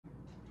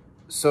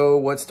So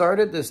what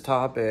started this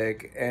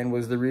topic and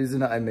was the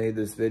reason I made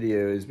this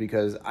video is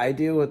because I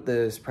deal with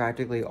this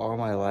practically all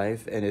my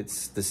life and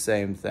it's the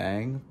same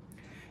thing.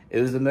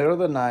 It was the middle of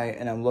the night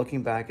and I'm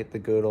looking back at the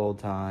good old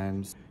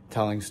times,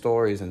 telling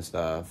stories and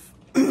stuff.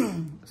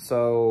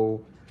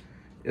 So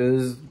it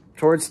was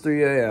towards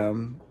 3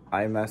 a.m.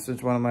 I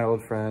messaged one of my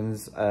old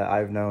friends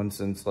I've known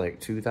since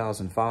like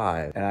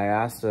 2005. And I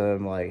asked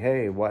him like,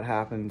 hey, what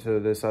happened to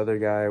this other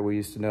guy we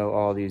used to know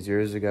all these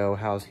years ago?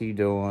 How's he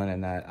doing?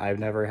 And that I've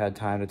never had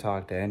time to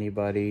talk to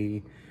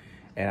anybody.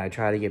 And I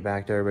try to get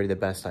back to everybody the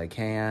best I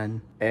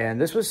can. And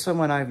this was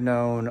someone I've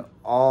known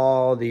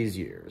all these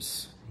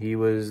years. He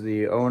was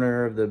the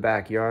owner of the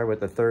backyard with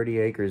the 30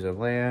 acres of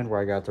land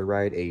where I got to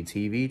ride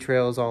ATV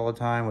trails all the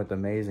time with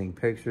amazing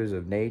pictures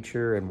of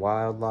nature and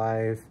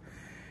wildlife.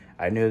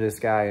 I knew this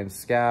guy in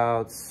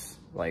Scouts.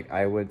 Like,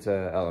 I went to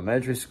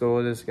elementary school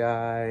with this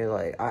guy.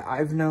 Like,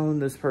 I've known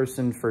this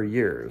person for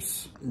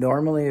years.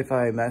 Normally, if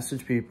I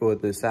message people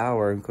at this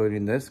hour,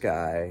 including this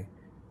guy,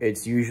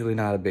 it's usually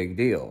not a big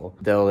deal.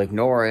 They'll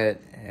ignore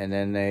it, and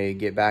then they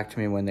get back to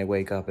me when they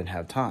wake up and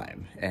have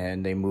time,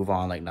 and they move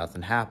on like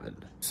nothing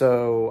happened.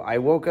 So I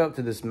woke up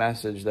to this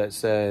message that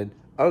said,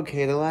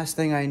 okay, the last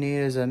thing I need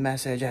is a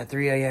message at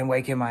 3 a.m.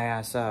 waking my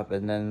ass up,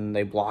 and then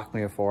they block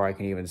me before I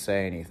can even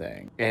say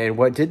anything. And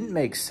what didn't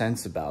make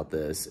sense about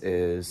this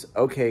is,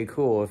 okay,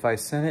 cool, if I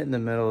sent it in the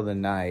middle of the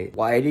night,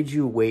 why did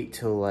you wait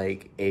till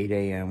like 8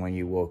 a.m. when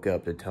you woke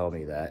up to tell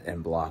me that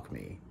and block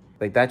me?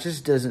 Like, that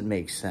just doesn't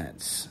make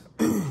sense.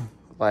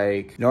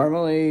 Like,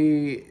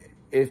 normally,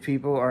 if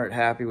people aren't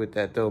happy with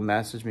that, they'll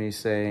message me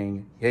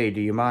saying, hey,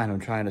 do you mind? I'm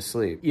trying to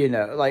sleep. You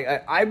know,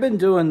 like, I've been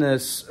doing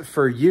this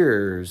for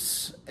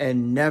years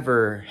and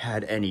never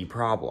had any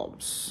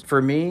problems.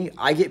 For me,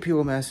 I get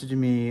people messaging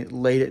me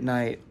late at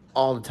night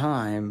all the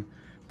time,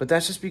 but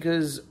that's just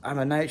because I'm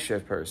a night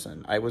shift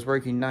person. I was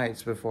working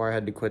nights before I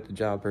had to quit the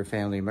job for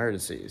family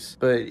emergencies.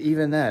 But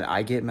even then,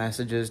 I get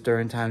messages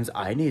during times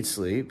I need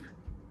sleep,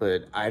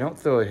 but I don't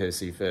throw a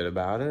hissy fit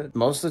about it.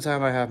 Most of the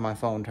time I have my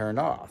phone turned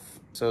off.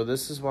 So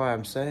this is why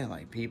I'm saying,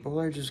 like, people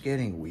are just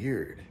getting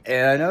weird.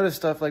 And I notice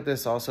stuff like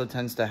this also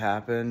tends to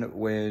happen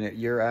when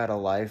you're at a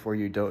life where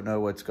you don't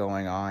know what's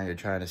going on, you're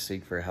trying to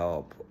seek for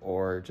help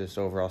or just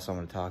overall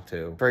someone to talk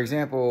to. For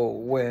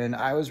example, when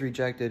I was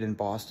rejected in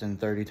Boston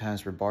 30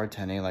 times for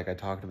bartending, like I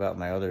talked about in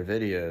my other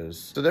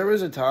videos. So there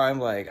was a time,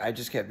 like, I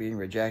just kept being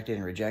rejected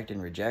and rejected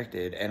and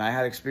rejected. And I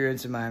had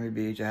experience in Miami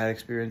Beach, I had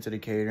experience at a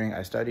catering,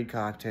 I studied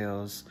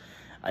cocktails,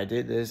 I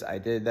did this, I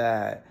did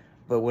that.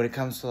 But when it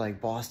comes to like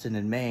Boston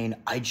and Maine,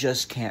 I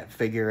just can't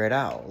figure it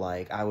out.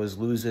 Like, I was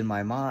losing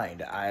my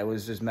mind. I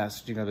was just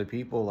messaging other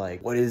people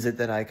like, what is it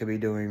that I could be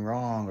doing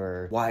wrong?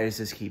 Or why does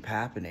this keep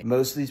happening?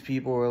 Most of these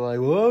people were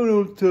like, well, I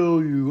don't tell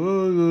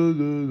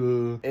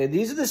you. And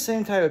these are the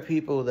same type of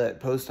people that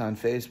post on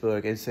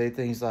Facebook and say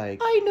things like,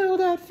 I know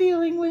that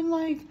feeling when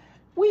like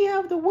we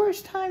have the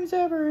worst times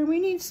ever and we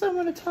need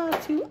someone to talk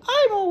to.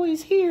 I'm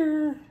always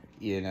here.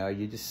 You know,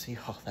 you just see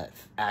all that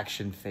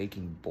action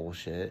faking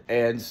bullshit.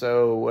 And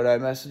so when I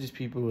message these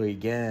people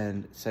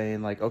again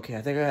saying like, okay,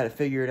 I think I gotta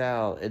figure it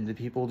out. And the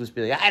people will just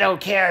be like, I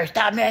don't care,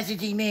 stop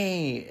messaging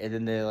me. And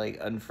then they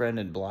like unfriend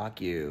and block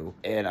you.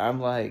 And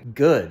I'm like,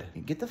 good,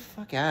 get the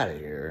fuck out of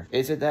here.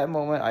 It's at that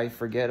moment I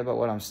forget about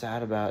what I'm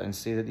sad about and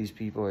see that these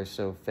people are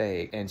so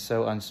fake and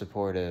so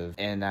unsupportive.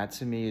 And that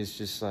to me is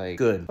just like,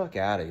 good, fuck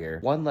out of here.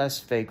 One less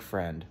fake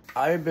friend.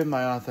 I've been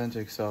my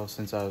authentic self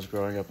since I was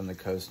growing up on the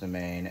coast of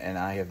Maine, and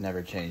I have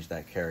never changed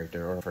that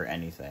character or for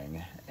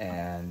anything.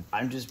 And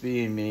I'm just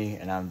being me,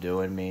 and I'm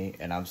doing me,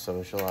 and I'm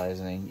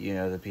socializing, you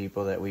know, the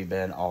people that we've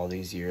been all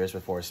these years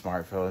before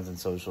smartphones and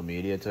social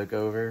media took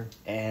over.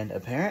 And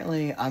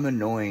apparently I'm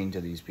annoying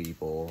to these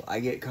people. I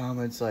get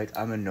comments like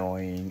I'm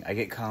annoying. I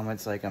get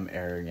comments like I'm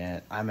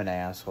arrogant, I'm an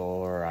asshole,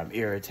 or I'm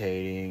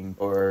irritating,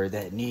 or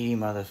that needy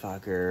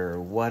motherfucker, or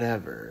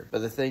whatever. But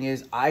the thing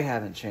is, I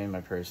haven't changed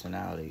my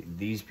personality.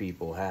 These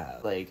people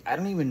have. Like, I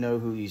don't even know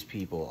who these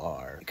people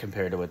are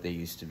compared to what they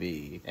used to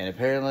be. And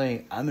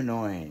apparently I'm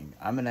annoying,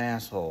 I'm an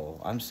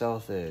asshole, I'm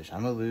selfish,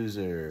 I'm a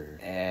loser.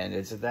 And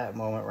it's at that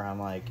moment where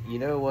I'm like, you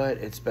know what,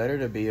 it's better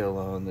to be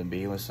alone than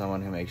being with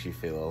someone who makes you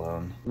feel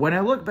alone. When I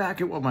look back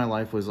at what my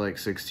life was like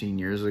 16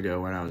 years ago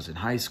when I was in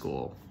high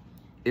school,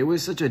 it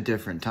was such a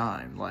different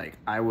time. Like,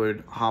 I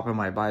would hop on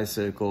my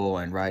bicycle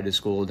and ride to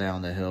school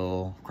down the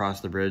hill,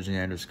 cross the bridge in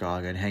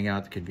Androscoggin, hang out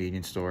at the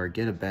convenience store,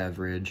 get a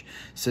beverage,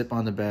 sip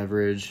on the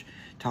beverage,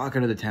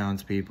 talking to the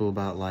townspeople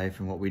about life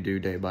and what we do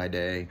day by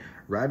day,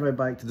 ride my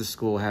bike to the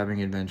school,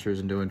 having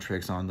adventures and doing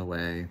tricks on the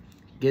way,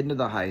 get into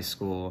the high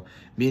school,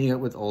 meeting up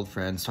with old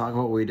friends, talking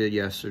about what we did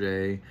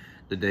yesterday,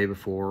 the day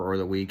before, or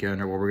the weekend,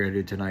 or what we're gonna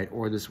do tonight,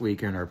 or this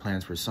weekend, our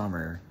plans for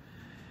summer.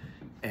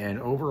 and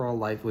overall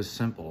life was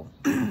simple.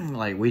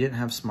 Like, we didn't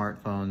have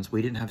smartphones,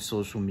 we didn't have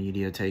social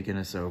media taking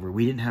us over,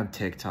 we didn't have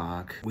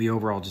TikTok. We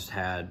overall just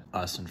had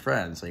us and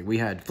friends. Like, we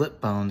had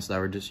flip phones that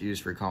were just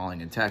used for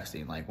calling and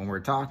texting. Like, when we're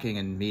talking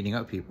and meeting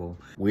up people,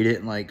 we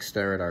didn't like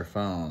stare at our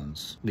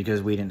phones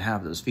because we didn't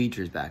have those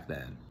features back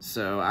then.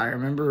 So I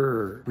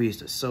remember we used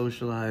to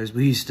socialize,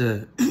 we used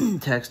to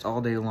text all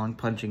day long,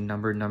 punching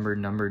number,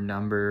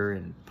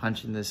 and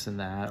punching this and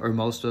that. Or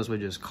most of us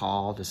would just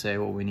call to say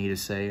what we need to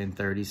say in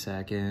 30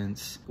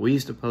 seconds. We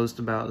used to post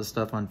about the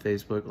stuff on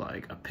Facebook,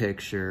 like a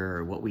picture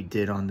or what we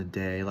did on the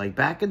day. Like,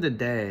 back in the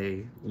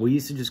day, we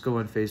used to just go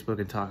on Facebook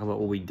and talk about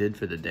what we did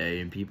for the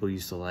day, and people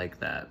used to like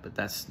that, but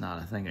that's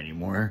not a thing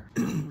anymore.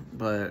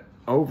 But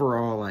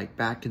overall, like,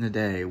 back in the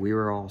day, we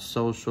were all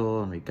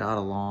social and we got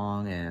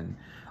along and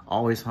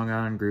always hung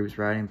out in groups,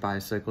 riding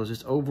bicycles,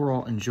 just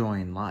overall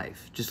enjoying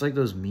life, just like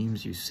those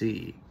memes you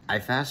see. I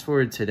fast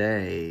forward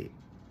today,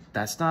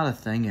 that's not a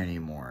thing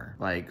anymore.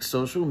 Like,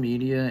 social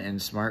media and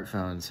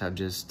smartphones have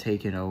just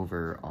taken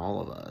over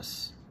all of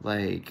us.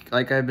 Like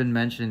I've been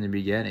mentioning in the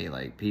beginning,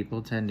 like,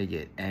 people tend to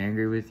get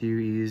angry with you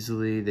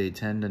easily. They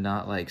tend to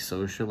not like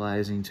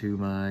socializing too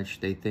much.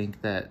 They think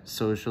that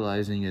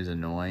socializing is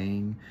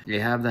annoying. They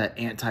have that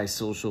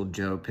antisocial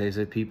joke because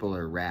that people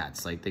are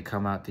rats. Like, they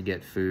come out to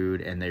get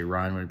food and they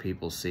run when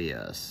people see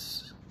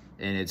us.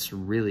 And it's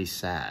really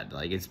sad.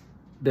 Like, it's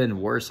been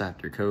worse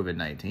after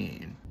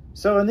COVID-19.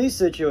 So in these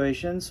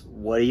situations,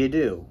 what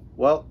do?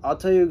 Well, I'll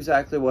tell you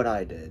exactly what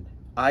I did.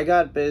 I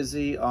got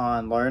busy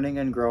on learning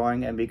and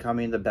growing and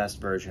becoming the best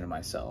version of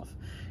myself.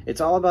 It's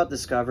all about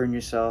discovering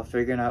yourself,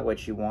 figuring out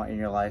what you want in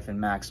your life, and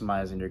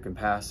maximizing your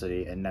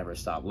capacity and never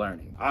stop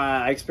learning.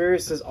 I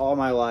experienced this all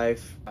my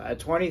life. At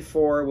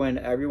 24, when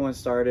everyone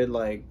started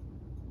like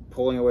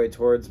pulling away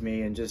towards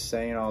me and just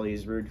saying all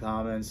these rude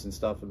comments and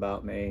stuff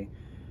about me,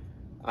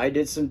 I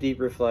did some deep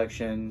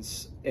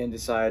reflections and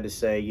decided to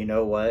say, you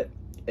know what?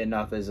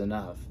 Enough is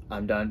enough.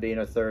 I'm done being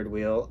a third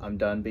wheel. I'm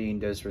done being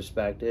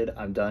disrespected.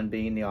 I'm done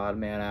being the odd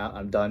man out.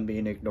 I'm done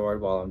being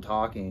ignored while I'm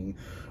talking,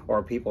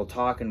 or people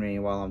talking to me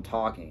while I'm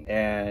talking.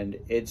 And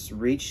it's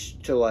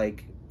reached to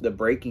like the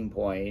breaking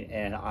point,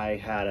 and I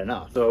had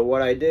enough. So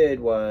what I did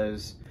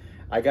was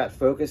I got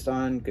focused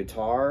on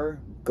guitar,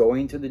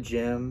 going to the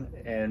gym,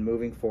 and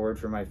moving forward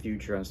for my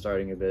future on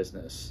starting a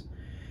business.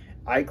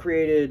 I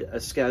created a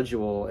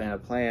schedule and a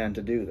plan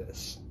to do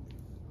this.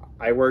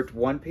 I worked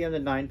 1 p.m. to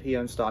 9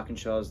 p.m. stocking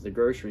shelves at the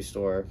grocery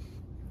store,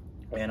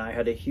 and I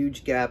had a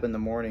huge gap in the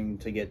morning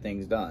to get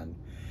things done.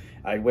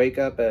 I'd wake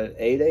up at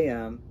 8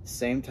 a.m.,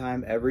 same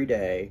time every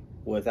day,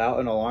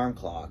 without an alarm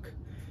clock.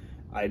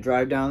 I'd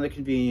drive down to the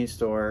convenience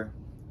store,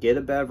 get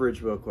a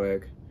beverage real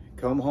quick,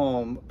 come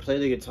home, play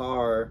the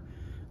guitar,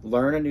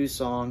 learn a new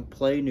song,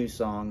 play new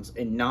songs,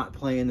 and not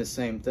playing the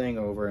same thing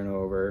over and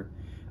over.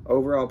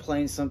 Overall,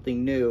 playing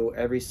something new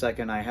every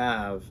second I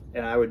have,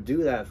 and I would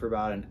do that for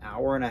about an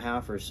hour and a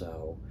half or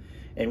so.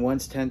 And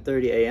once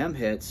 10:30 a.m.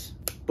 hits,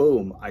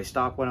 boom, I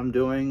stop what I'm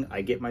doing,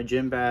 I get my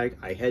gym bag,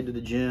 I head to the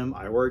gym,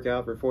 I work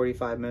out for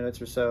 45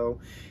 minutes or so,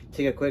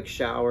 take a quick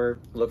shower,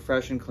 look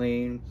fresh and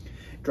clean,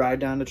 drive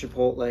down to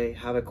Chipotle,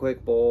 have a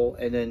quick bowl,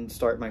 and then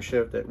start my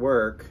shift at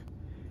work.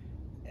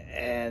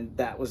 And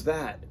that was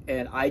that.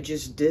 And I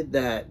just did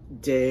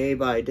that day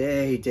by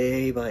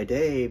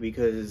day,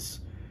 because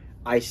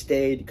I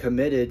stayed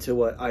committed to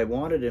what I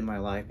wanted in my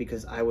life,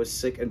 because I was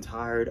sick and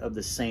tired of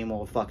the same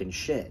old fucking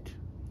shit.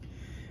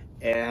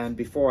 And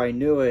before I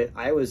knew it,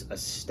 I was a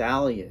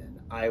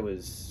stallion. I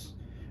was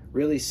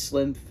really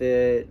slim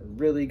fit,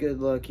 really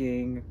good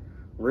looking,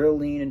 real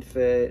lean and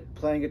fit,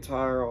 playing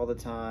guitar all the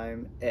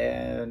time,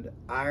 and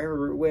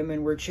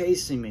women were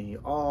chasing me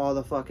all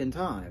the fucking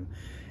time.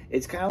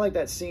 It's kind of like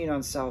that scene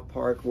on South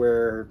Park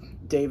where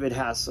David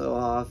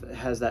Hasselhoff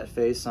has that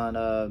face on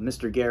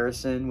Mr.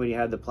 Garrison when he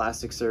had the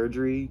plastic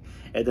surgery,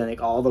 and then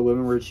like all the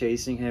women were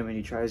chasing him, and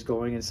he tries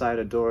going inside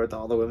a door with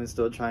all the women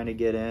still trying to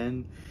get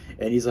in,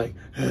 and he's like,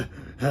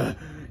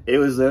 it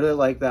was literally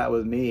like that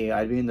with me.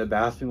 I'd be in the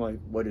bathroom like,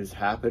 what is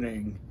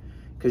happening?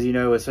 Because, you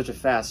know, it's such a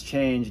fast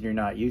change and you're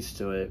not used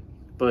to it.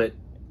 But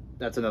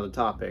that's another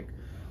topic.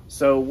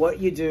 So what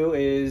you do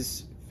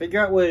is figure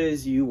out what it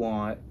is you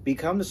want,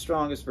 become the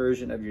strongest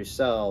version of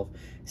yourself,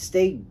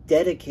 stay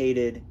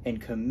dedicated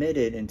and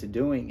committed into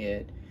doing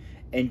it,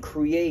 and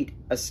create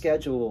a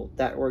schedule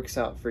that works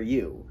out for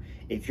you.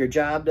 If your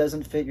job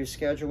doesn't fit your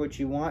schedule, what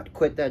you want,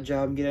 quit that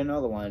job and get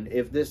another one.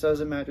 If this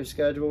doesn't match your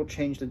schedule,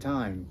 change the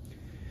time.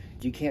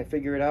 If you can't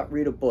figure it out,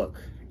 read a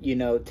book. You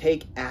know,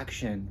 take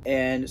action.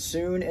 And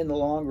soon in the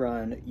long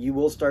run, you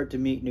will start to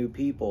meet new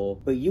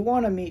people. But you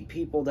want to meet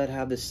people that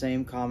have the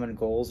same common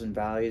goals and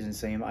values and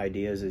same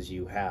ideas as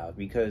you have.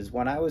 Because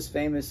when I was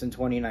famous in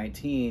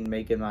 2019,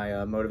 making my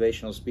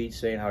motivational speech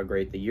saying how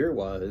great the year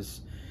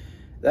was,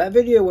 that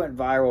video went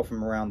viral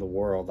from around the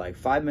world. Like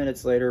 5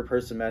 minutes later, a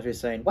person messaged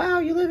saying, wow,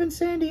 you live in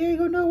San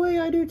Diego? No way,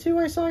 I do too.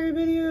 I saw your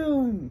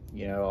video.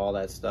 You know, all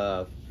that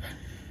stuff.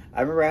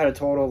 I remember I had a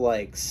total of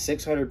like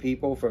 600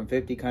 people from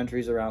 50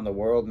 countries around the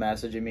world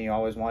messaging me,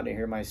 always wanting to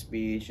hear my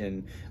speech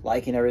and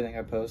liking everything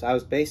I post. I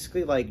was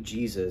basically like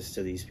Jesus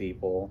to these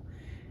people.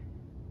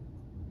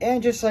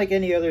 And just like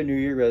any other New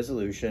Year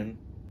resolution,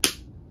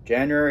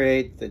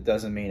 January 8th, it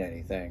doesn't mean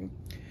anything.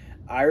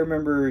 I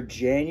remember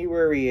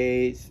January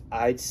 8th,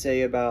 I'd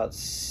say about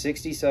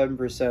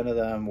 67% of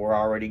them were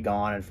already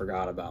gone and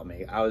forgot about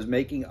me. I was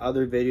making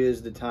other videos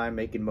at the time,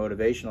 making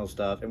motivational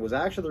stuff, and was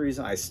actually the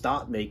reason I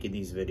stopped making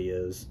these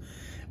videos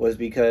was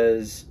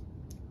because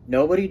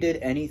nobody did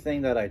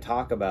anything that I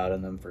talk about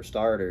in them, for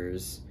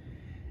starters,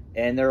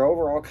 and they're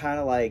overall kind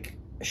of like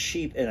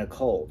sheep in a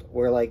cult,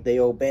 where like they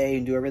obey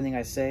and do everything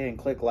I say and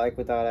click like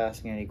without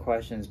asking any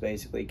questions,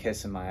 basically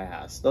kissing my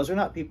ass. Those are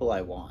not people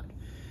I want.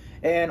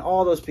 And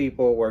all those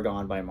people were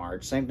gone by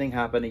March. Same thing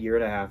happened a year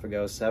and a half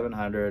ago.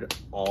 700,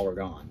 all were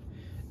gone.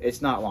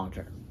 It's not long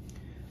term.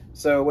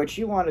 So what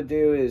you want to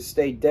do is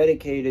stay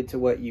dedicated to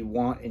what you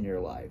want in your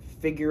life.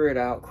 Figure it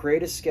out.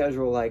 Create a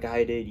schedule like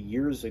I did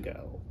years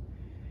ago.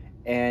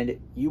 And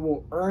you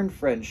will earn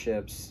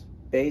friendships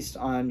based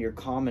on your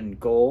common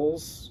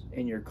goals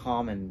and your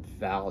common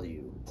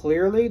value.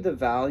 Clearly, the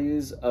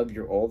values of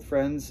your old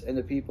friends and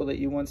the people that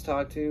you once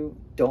talked to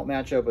don't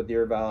match up with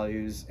your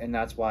values, and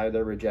that's why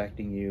they're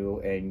rejecting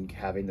you and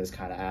having this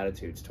kind of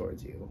attitudes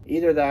towards you.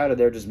 Either that or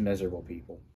they're just miserable people.